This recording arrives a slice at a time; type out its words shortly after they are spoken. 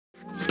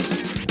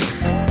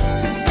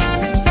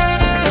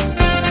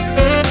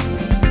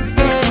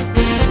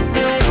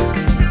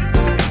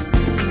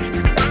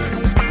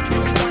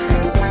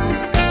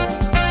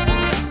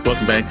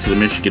back to the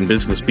Michigan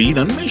Business Beat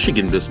on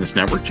Michigan Business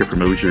Network. Jeff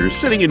Mosier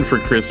sitting in for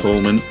Chris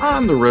Holman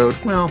on the road,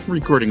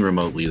 recording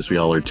remotely as we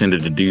all are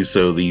tended to do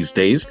so these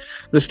days.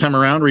 This time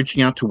around,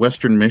 reaching out to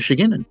Western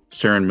Michigan and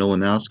Sarah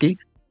Milanowski,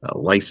 a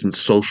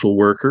licensed social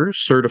worker,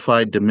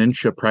 certified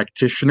dementia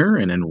practitioner,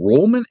 and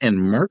enrollment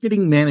and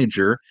marketing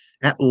manager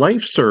at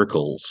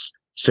LifeCircles.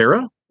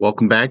 Sarah,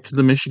 welcome back to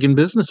the Michigan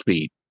Business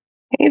Beat.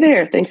 Hey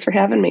there. Thanks for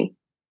having me.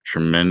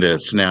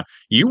 Tremendous. Now,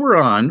 you were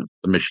on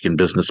the Michigan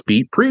Business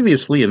Beat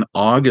previously in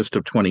August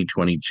of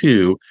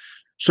 2022.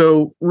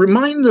 So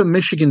remind the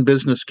Michigan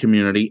business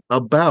community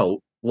about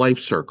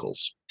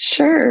LifeCircles.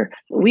 Sure.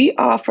 We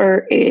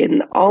offer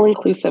an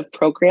all-inclusive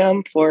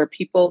program for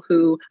people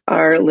who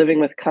are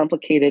living with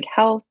complicated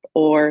health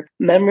or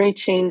memory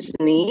change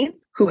needs,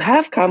 who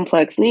have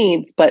complex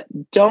needs, but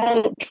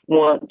don't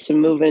want to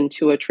move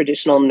into a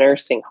traditional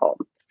nursing home.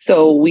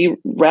 So we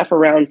wrap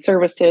around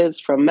services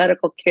from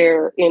medical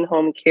care,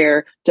 in-home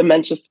care,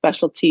 dementia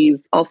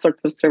specialties, all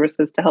sorts of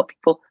services to help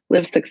people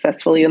live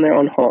successfully in their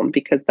own home,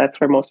 because that's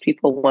where most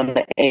people want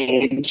to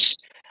age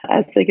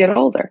as they get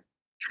older.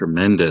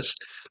 Tremendous.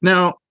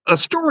 Now, a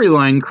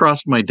storyline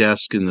crossed my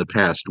desk in the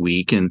past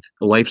week, and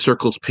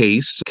LifeCircles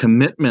PACE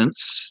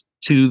commitments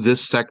to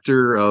this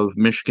sector of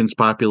Michigan's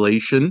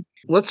population.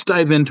 Let's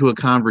dive into a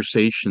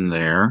conversation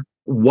there.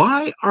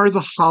 Why are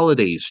the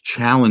holidays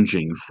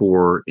challenging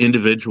for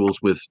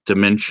individuals with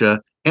dementia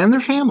and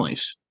their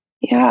families?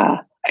 Yeah,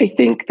 I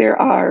think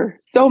there are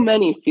so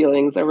many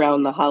feelings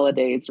around the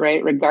holidays,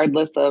 right?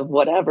 Regardless of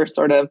whatever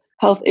sort of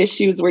health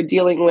issues we're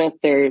dealing with,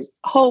 there's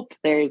hope,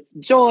 there's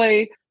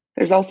joy.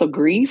 There's also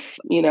grief.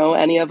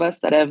 Any of us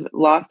that have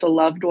lost a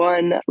loved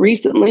one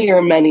recently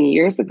or many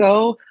years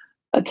ago,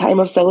 a time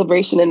of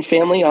celebration and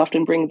family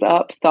often brings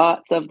up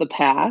thoughts of the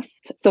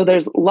past. So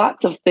there's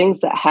lots of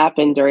things that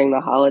happen during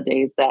the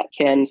holidays that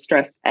can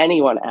stress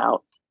anyone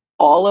out.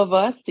 All of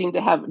us seem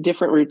to have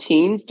different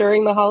routines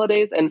during the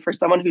holidays. And for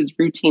someone who's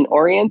routine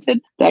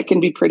oriented, that can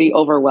be pretty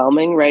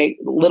overwhelming, right?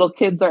 Little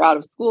kids are out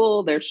of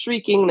school, they're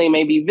shrieking, they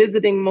may be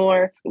visiting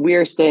more.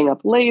 We're staying up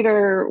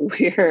later,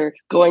 we're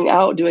going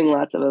out, doing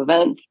lots of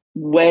events.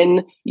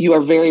 When you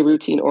are very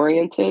routine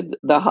oriented,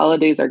 the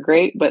holidays are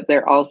great, but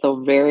they're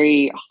also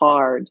very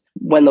hard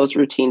when those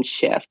routines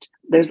shift.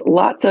 There's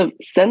lots of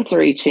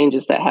sensory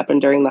changes that happen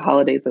during the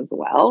holidays as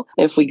well.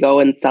 If we go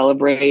and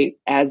celebrate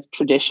as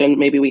tradition,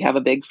 maybe we have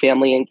a big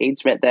family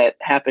engagement that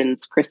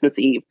happens Christmas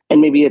Eve,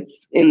 and maybe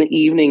it's in the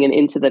evening and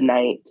into the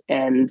night,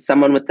 and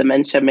someone with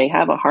dementia may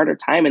have a harder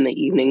time in the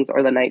evenings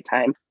or the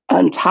nighttime,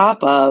 on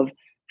top of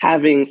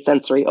having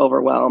sensory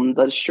overwhelm,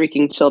 the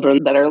shrieking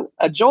children that are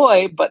a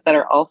joy, but that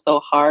are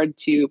also hard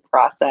to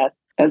process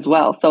as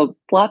well. So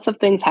lots of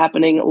things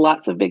happening,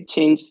 lots of big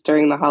changes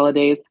during the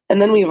holidays.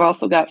 And then we've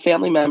also got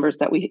family members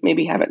that we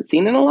maybe haven't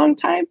seen in a long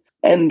time,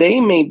 and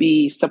they may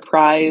be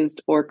surprised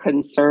or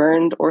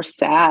concerned or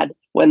sad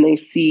when they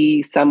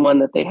see someone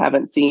that they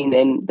haven't seen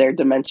and their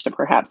dementia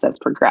perhaps has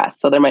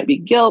progressed. So there might be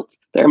guilt,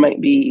 there might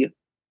be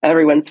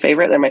everyone's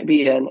favorite. There might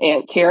be an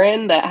Aunt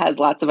Karen that has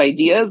lots of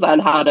ideas on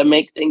how to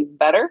make things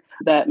better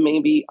that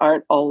maybe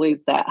aren't always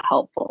that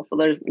helpful. So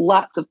there's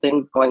lots of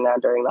things going on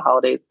during the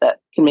holidays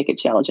that can make it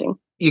challenging.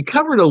 You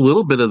covered a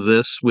little bit of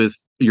this with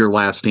your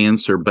last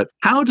answer, but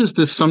how does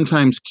this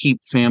sometimes keep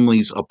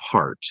families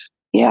apart?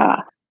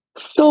 Yeah.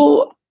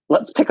 So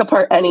let's pick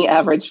apart any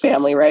average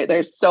family, right?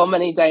 There's so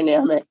many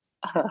dynamics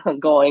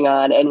going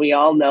on, and we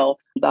all know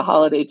the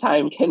holiday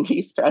time can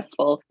be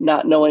stressful,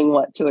 not knowing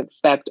what to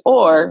expect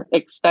or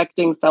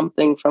expecting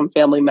something from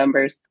family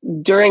members.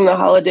 During the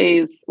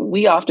holidays,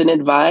 we often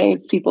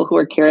advise people who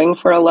are caring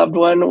for a loved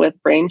one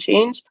with brain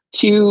change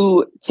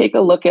to take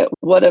a look at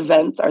what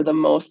events are the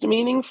most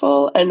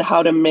meaningful and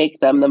how to make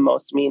them the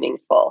most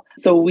meaningful.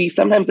 So we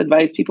sometimes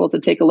advise people to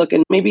take a look,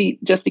 and maybe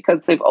just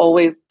because they've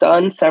always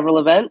done several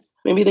events,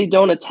 maybe they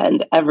don't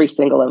attend every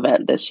single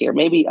event this year.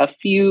 Maybe a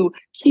few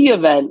key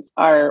events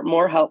are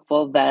more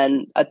helpful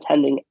than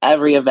attending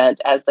every event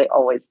as they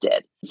always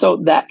did. So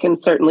that can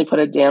certainly put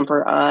a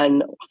damper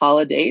on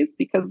holidays,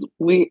 because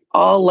we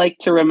all like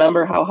to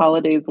remember how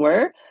holidays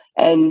were,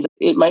 and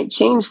it might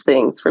change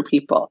things for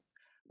people.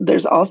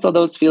 There's also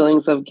those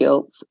feelings of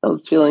guilt,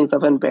 those feelings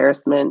of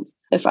embarrassment.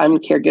 If I'm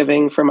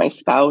caregiving for my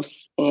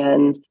spouse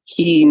and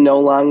he no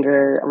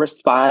longer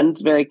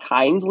responds very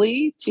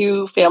kindly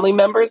to family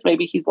members,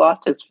 maybe he's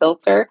lost his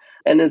filter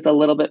and is a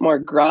little bit more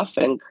gruff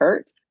and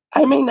curt,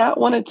 I may not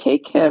want to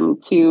take him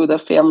to the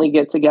family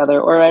get together,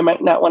 or I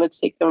might not want to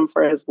take him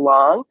for as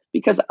long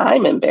because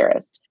I'm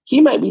embarrassed.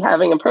 He might be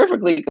having a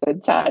perfectly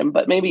good time,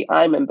 but maybe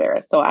I'm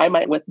embarrassed. So I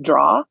might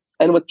withdraw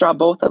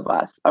both of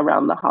us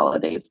around the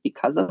holidays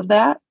because of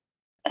that.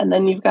 And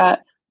then you've got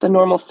the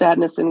normal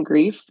sadness and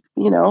grief.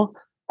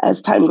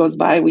 As time goes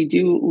by, we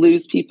do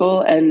lose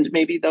people, and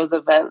maybe those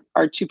events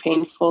are too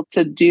painful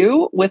to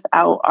do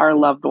without our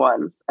loved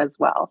ones as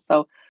well.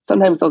 So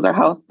sometimes those are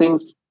how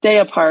things stay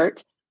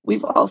apart.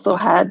 We've also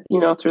had,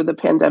 through the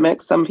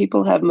pandemic, some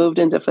people have moved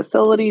into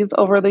facilities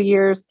over the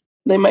years.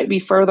 They might be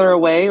further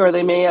away, or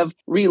they may have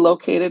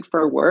relocated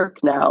for work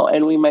now,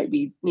 and we might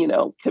be,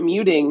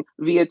 commuting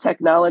via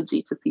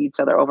technology to see each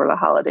other over the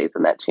holidays,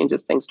 and that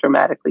changes things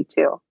dramatically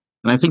too.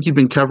 And I think you've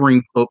been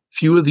covering a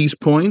few of these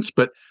points,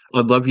 but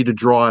I'd love you to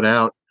draw it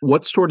out.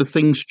 What sort of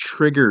things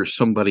trigger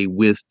somebody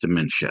with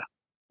dementia?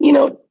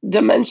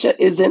 Dementia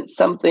isn't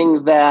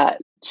something that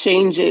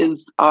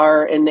changes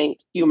our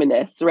innate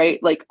humanness, right?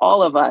 Like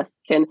all of us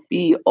can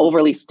be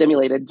overly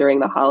stimulated during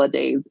the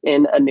holidays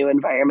in a new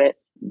environment.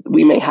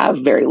 We may have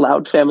very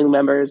loud family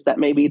members. That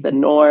may be the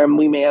norm.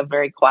 We may have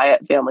very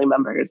quiet family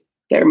members.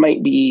 There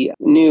might be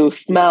new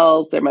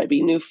smells. There might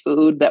be new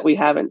food that we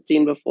haven't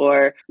seen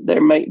before.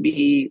 There might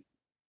be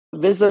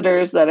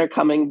visitors that are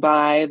coming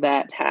by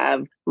that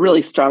have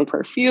really strong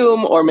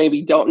perfume or maybe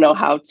don't know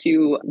how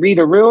to read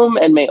a room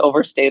and may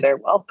overstay their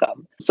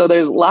welcome. So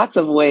there's lots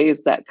of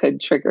ways that could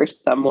trigger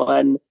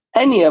someone,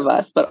 any of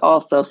us, but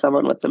also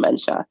someone with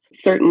dementia.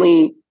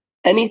 Certainly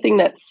anything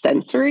that's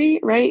sensory,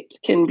 right,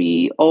 can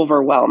be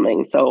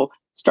overwhelming. So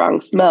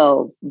strong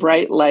smells,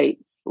 bright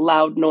lights,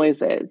 loud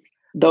noises,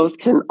 those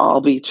can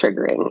all be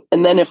triggering.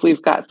 And then if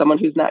we've got someone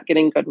who's not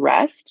getting good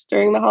rest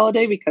during the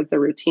holiday because their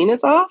routine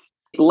is off,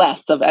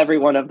 less of every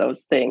one of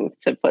those things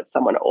to put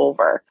someone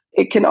over.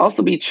 It can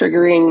also be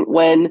triggering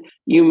when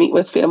you meet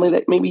with family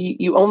that maybe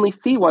you only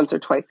see once or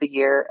twice a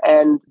year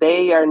and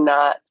they are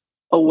not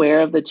aware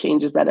of the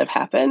changes that have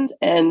happened.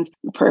 And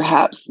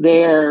perhaps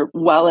they're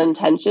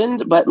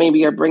well-intentioned, but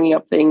maybe are bringing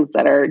up things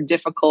that are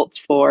difficult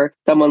for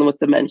someone with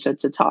dementia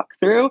to talk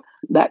through.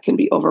 That can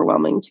be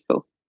overwhelming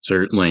too.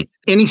 Certainly.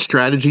 Any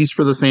strategies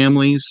for the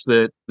families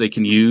that they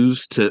can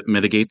use to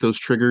mitigate those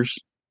triggers?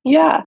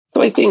 Yeah.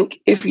 So I think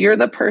if you're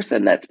the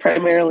person that's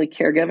primarily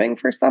caregiving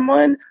for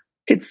someone,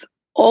 it's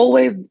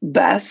always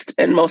best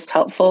and most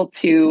helpful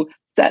to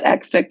set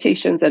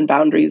expectations and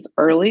boundaries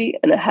early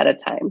and ahead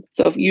of time.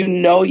 So if you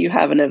know you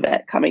have an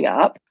event coming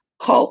up,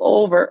 call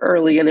over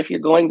early. And if you're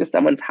going to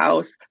someone's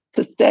house,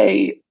 to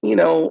say,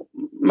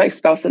 my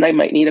spouse and I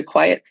might need a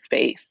quiet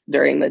space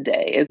during the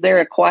day. Is there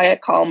a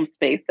quiet, calm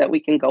space that we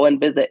can go and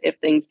visit if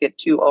things get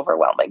too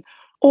overwhelming?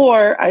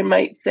 Or I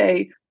might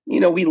say,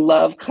 we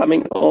love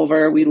coming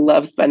over. We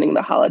love spending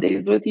the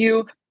holidays with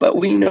you, but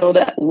we know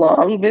that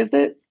long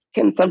visits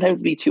can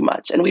sometimes be too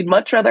much. And we'd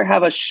much rather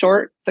have a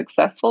short,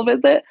 successful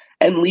visit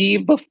and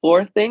leave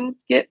before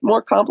things get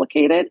more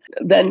complicated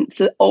than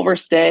to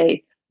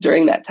overstay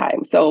during that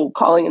time. So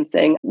calling and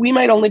saying, we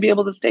might only be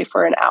able to stay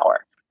for an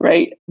hour,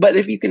 right? But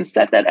if you can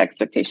set that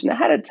expectation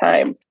ahead of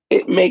time,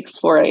 it makes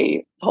for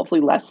a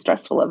hopefully less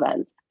stressful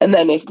event. And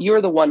then if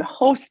you're the one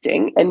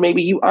hosting and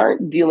maybe you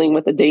aren't dealing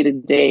with the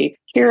day-to-day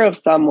care of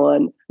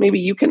someone, maybe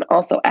you can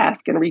also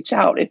ask and reach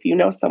out if you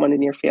know someone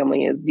in your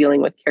family is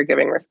dealing with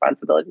caregiving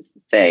responsibilities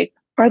to say,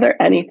 are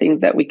there any things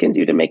that we can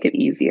do to make it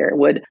easier?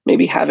 Would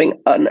maybe having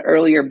an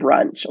earlier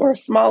brunch or a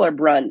smaller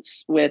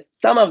brunch with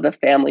some of the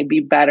family be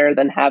better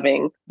than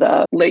having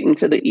the late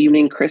into the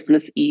evening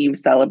Christmas Eve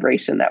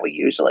celebration that we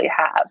usually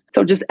have?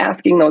 So just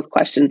asking those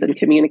questions and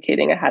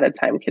communicating ahead of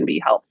time can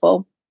be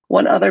helpful.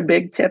 One other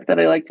big tip that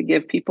I like to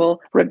give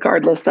people,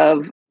 regardless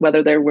of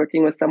whether they're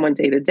working with someone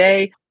day to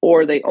day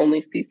or they only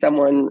see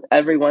someone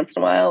every once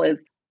in a while,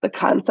 is the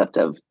concept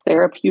of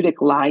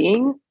therapeutic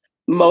lying.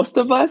 Most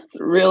of us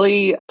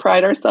really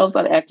pride ourselves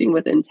on acting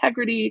with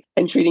integrity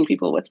and treating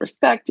people with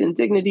respect and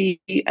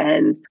dignity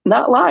and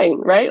not lying,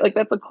 right? Like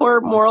that's a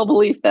core moral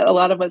belief that a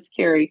lot of us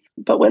carry.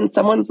 But when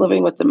someone's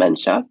living with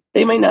dementia,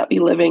 they may not be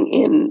living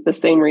in the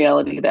same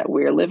reality that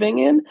we're living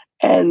in.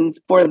 And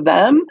for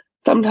them,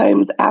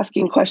 sometimes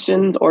asking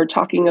questions or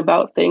talking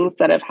about things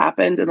that have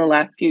happened in the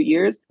last few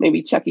years,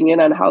 maybe checking in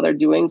on how they're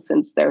doing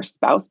since their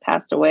spouse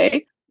passed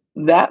away,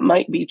 that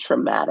might be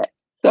traumatic.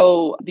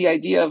 So the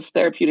idea of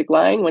therapeutic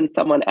lying, when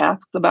someone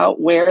asks about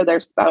where their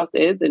spouse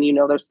is and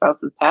their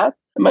spouse's passed,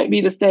 it might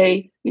be to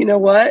say, you know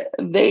what,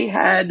 they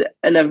had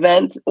an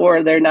event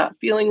or they're not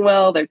feeling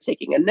well, they're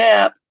taking a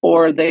nap,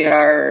 or they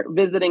are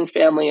visiting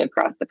family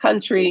across the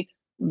country.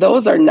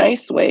 Those are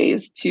nice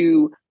ways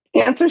to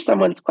answer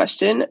someone's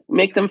question,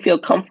 make them feel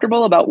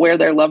comfortable about where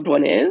their loved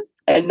one is,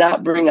 and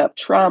not bring up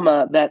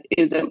trauma that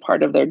isn't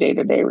part of their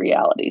day-to-day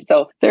reality.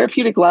 So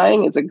therapeutic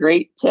lying is a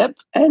great tip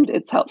and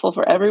it's helpful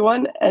for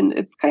everyone and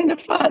it's kind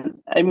of fun.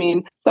 I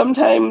mean,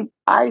 sometimes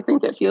I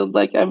think it feels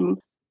like I'm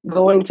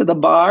going to the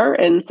bar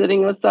and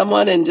sitting with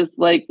someone and just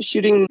like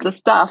shooting the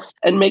stuff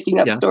and making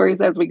up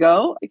stories as we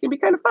go. It can be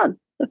kind of fun.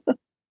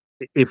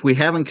 If we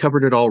haven't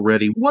covered it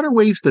already, what are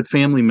ways that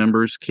family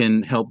members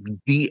can help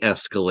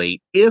de-escalate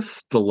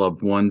if the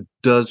loved one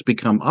does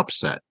become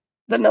upset?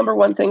 The number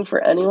one thing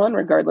for anyone,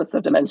 regardless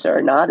of dementia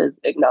or not, is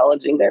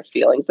acknowledging their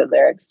feelings and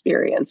their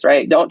experience,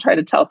 right? Don't try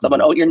to tell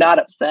someone, oh, you're not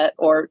upset,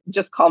 or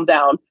just calm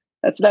down.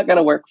 That's not going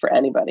to work for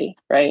anybody,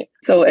 right?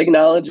 So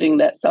acknowledging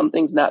that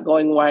something's not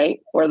going right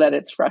or that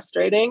it's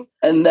frustrating,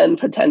 and then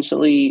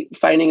potentially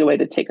finding a way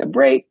to take a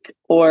break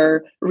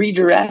or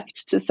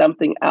redirect to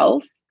something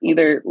else,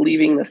 either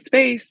leaving the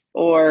space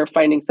or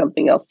finding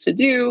something else to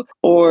do,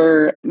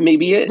 or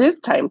maybe it is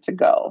time to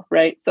go,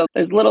 right? So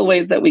there's little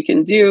ways that we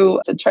can do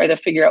to try to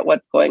figure out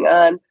what's going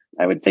on.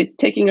 I would say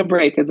taking a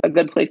break is a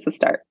good place to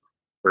start.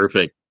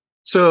 Perfect.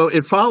 So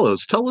it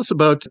follows. Tell us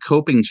about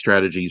coping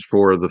strategies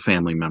for the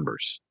family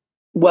members.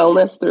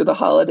 Wellness through the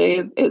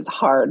holidays is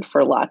hard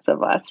for lots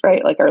of us,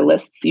 right? Like our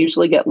lists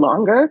usually get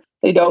longer.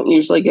 They don't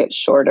usually get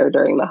shorter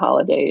during the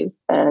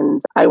holidays.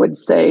 And I would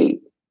say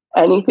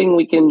anything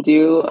we can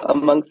do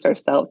amongst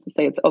ourselves to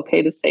say it's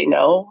okay to say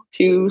no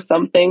to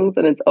some things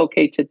and it's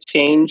okay to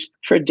change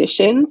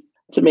traditions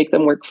to make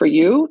them work for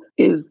you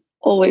is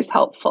always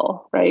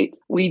helpful, right?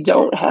 We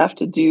don't have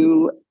to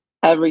do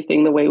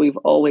everything the way we've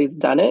always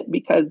done it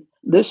because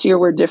this year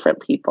we're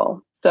different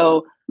people.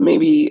 So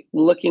maybe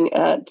looking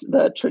at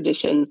the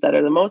traditions that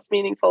are the most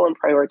meaningful and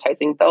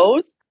prioritizing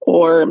those,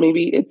 or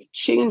maybe it's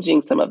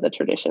changing some of the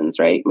traditions,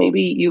 right?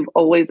 Maybe you've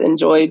always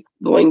enjoyed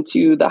going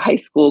to the high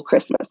school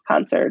Christmas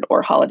concert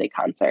or holiday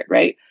concert,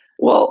 right?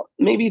 Well,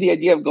 maybe the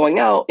idea of going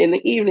out in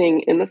the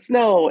evening, in the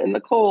snow, in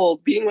the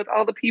cold, being with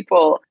all the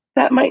people,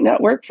 that might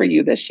not work for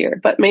you this year,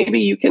 but maybe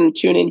you can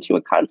tune into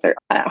a concert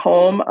at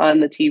home on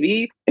the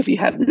TV. If you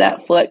have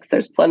Netflix,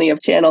 there's plenty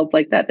of channels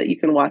like that that you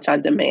can watch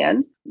on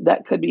demand.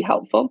 That could be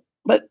helpful.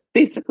 But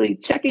basically,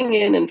 checking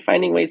in and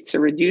finding ways to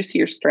reduce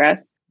your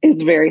stress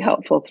is very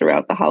helpful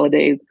throughout the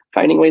holidays.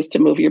 Finding ways to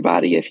move your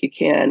body if you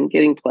can,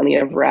 getting plenty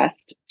of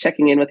rest,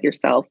 checking in with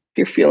yourself. If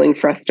you're feeling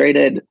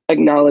frustrated,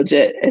 acknowledge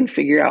it and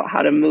figure out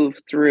how to move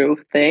through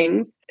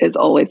things is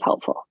always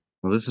helpful.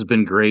 Well, this has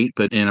been great,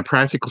 but in a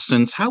practical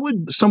sense, how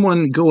would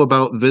someone go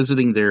about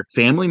visiting their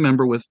family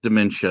member with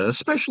dementia,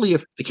 especially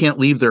if they can't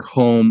leave their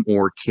home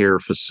or care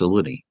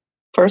facility?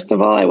 First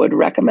of all, I would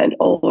recommend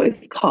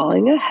always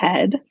calling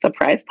ahead.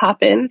 Surprise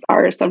pop ins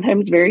are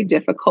sometimes very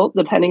difficult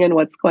depending on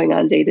what's going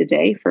on day to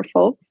day for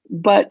folks.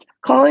 But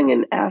calling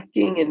and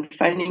asking and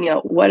finding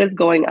out what is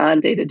going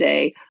on day to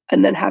day,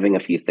 and then having a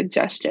few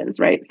suggestions,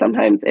 right?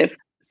 Sometimes if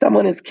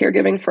someone is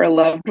caregiving for a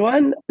loved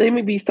one, they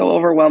may be so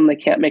overwhelmed they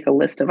can't make a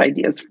list of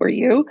ideas for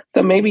you.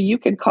 So maybe you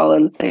could call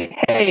and say,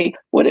 hey,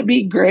 would it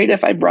be great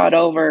if I brought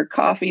over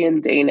coffee in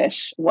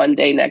Danish one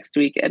day next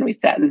week and we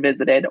sat and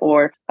visited?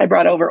 Or I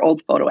brought over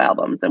old photo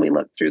albums and we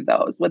looked through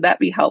those. Would that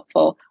be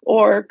helpful?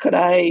 Or could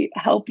I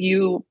help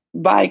you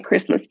buy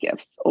Christmas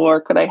gifts?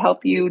 Or could I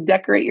help you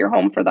decorate your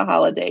home for the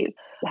holidays?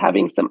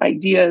 Having some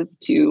ideas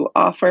to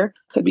offer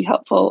could be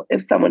helpful.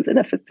 If someone's in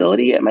a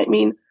facility, it might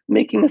mean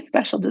making a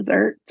special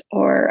dessert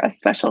or a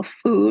special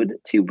food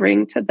to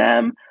bring to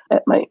them.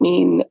 It might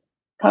mean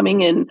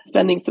coming and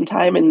spending some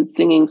time and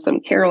singing some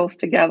carols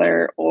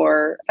together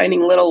or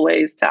finding little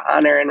ways to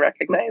honor and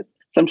recognize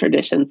some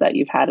traditions that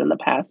you've had in the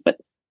past. But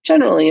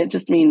generally, it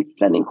just means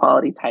spending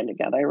quality time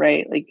together,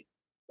 right? Like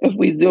if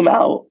we zoom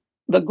out,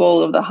 the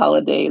goal of the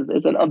holidays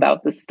isn't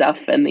about the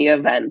stuff and the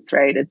events,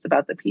 right? It's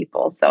about the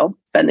people. So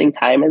spending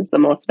time is the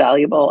most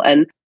valuable.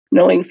 And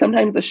knowing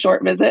sometimes a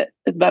short visit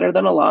is better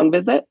than a long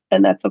visit,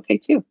 and that's okay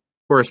too.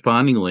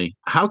 Correspondingly,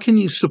 how can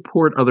you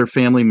support other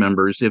family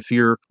members if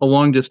you're a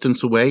long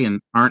distance away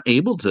and aren't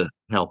able to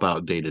help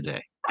out day to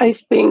day? I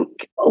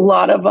think a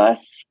lot of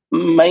us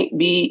might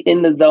be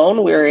in the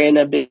zone. We're in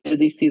a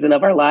busy season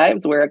of our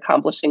lives. We're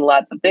accomplishing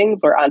lots of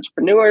things. We're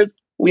entrepreneurs.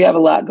 We have a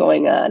lot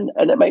going on.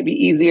 And it might be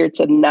easier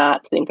to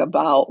not think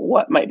about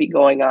what might be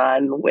going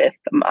on with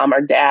mom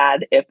or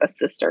dad if a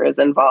sister is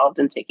involved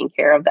in taking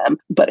care of them.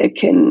 But it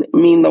can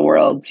mean the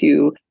world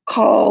to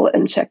call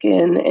and check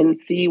in and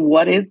see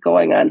what is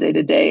going on day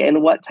to day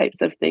and what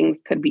types of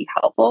things could be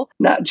helpful,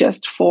 not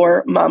just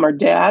for mom or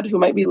dad who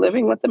might be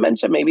living with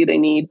dementia. Maybe they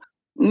need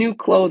new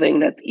clothing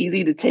that's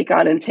easy to take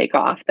on and take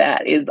off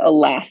that is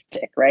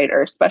elastic, right?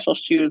 Or special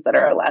shoes that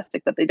are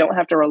elastic that they don't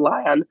have to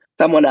rely on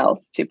someone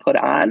else to put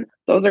on.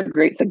 Those are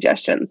great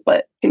suggestions.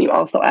 But can you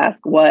also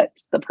ask what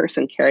the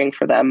person caring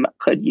for them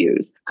could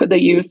use? Could they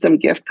use some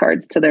gift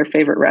cards to their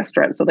favorite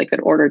restaurant so they could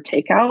order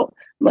takeout?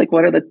 Like,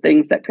 what are the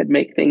things that could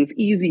make things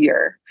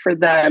easier for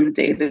them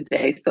day to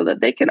day so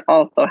that they can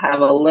also have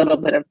a little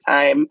bit of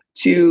time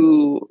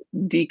to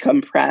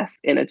decompress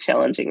in a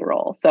challenging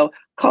role? So,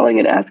 calling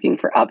and asking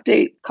for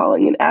updates,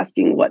 calling and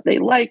asking what they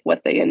like,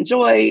 what they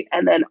enjoy,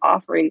 and then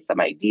offering some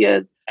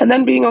ideas. And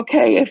then being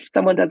okay if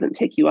someone doesn't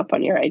take you up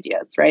on your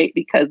ideas, right?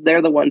 Because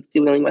they're the ones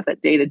dealing with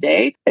it day to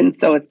day. And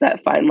so it's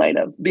that fine line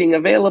of being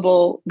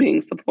available,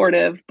 being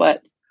supportive,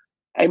 but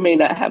I may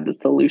not have the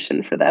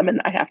solution for them.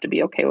 And I have to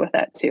be okay with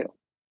that too.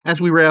 As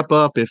we wrap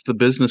up, if the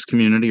business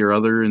community or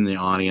other in the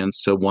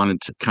audience wanted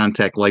to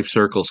contact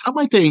LifeCircles, how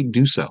might they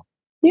do so?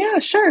 Yeah,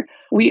 sure.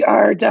 We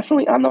are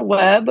definitely on the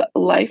web.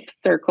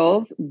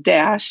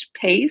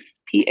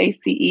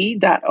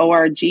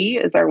 LifeCircles-pace.org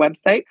is our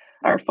website.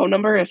 Our phone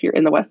number, if you're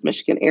in the West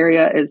Michigan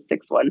area, is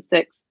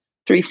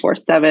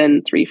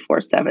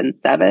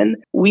 616-347-3477.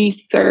 We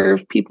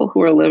serve people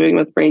who are living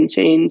with brain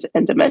change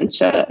and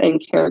dementia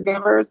and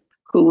caregivers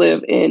who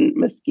live in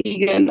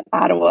Muskegon,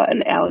 Ottawa,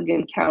 and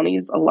Allegan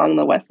counties along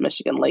the West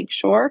Michigan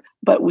Lakeshore.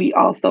 But we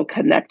also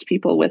connect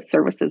people with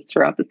services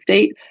throughout the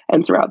state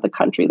and throughout the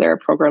country. There are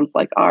programs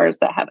like ours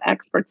that have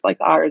experts like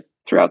ours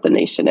throughout the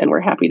nation, and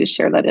we're happy to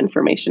share that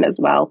information as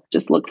well.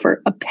 Just look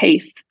for a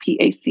PACE,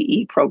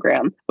 P-A-C-E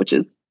program, which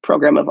is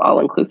Program of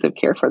All-Inclusive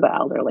Care for the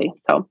Elderly.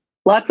 So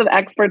lots of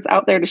experts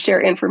out there to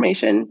share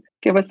information.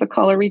 Give us a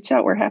call or reach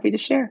out. We're happy to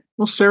share.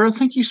 Well, Sarah,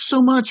 thank you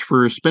so much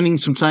for spending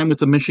some time with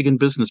the Michigan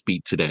Business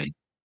Beat today.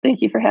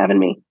 Thank you for having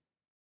me.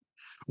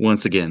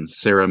 Once again,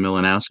 Sarah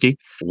Milanowski,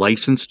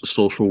 licensed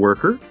social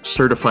worker,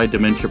 certified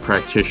dementia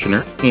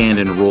practitioner, and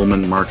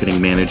enrollment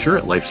marketing manager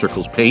at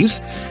LifeCircles PACE.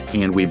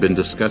 And we've been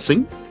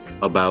discussing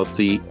about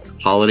the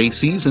holiday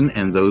season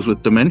and those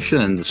with dementia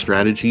and the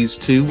strategies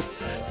to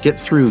get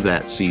through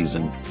that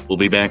season. We'll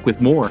be back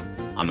with more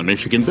on the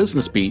Michigan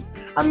Business Beat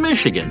on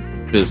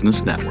Michigan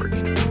Business Network.